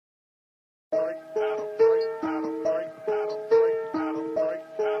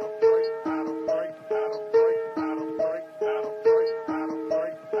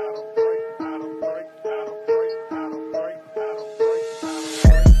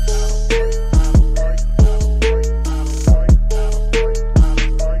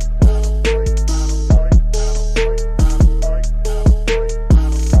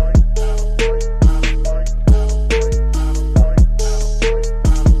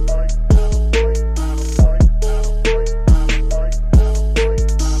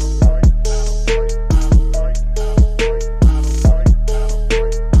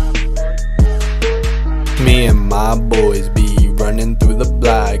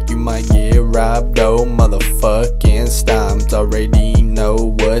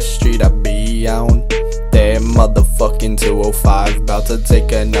205, about to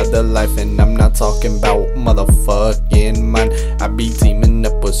take another life, and I'm not talking about motherfucking mine. I be teaming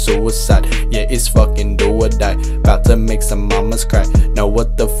up with suicide, yeah, it's fucking do or die. About to make some mamas cry, now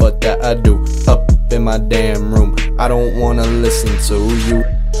what the fuck that I do? Up in my damn room, I don't wanna listen to you.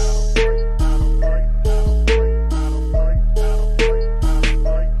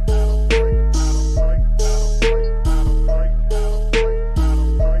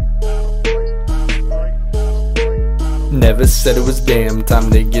 Never said it was damn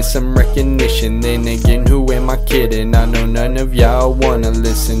time to get some recognition. Then again, who am I kidding? I know none of y'all wanna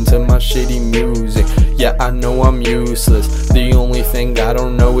listen to my shitty music. Yeah, I know I'm useless. The only thing I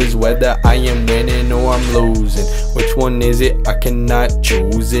don't know is whether I am winning or I'm losing. Which one is it? I cannot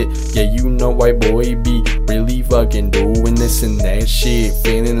choose it. Yeah, you know white boy be really fucking doing this and that shit,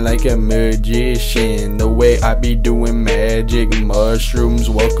 feeling like a magician. The way I be doing magic mushrooms.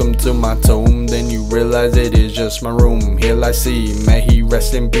 Welcome to my tomb, then you realize it is just my room. Here I see, may he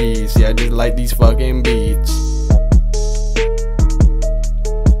rest in peace. Yeah, I just like these fucking beats.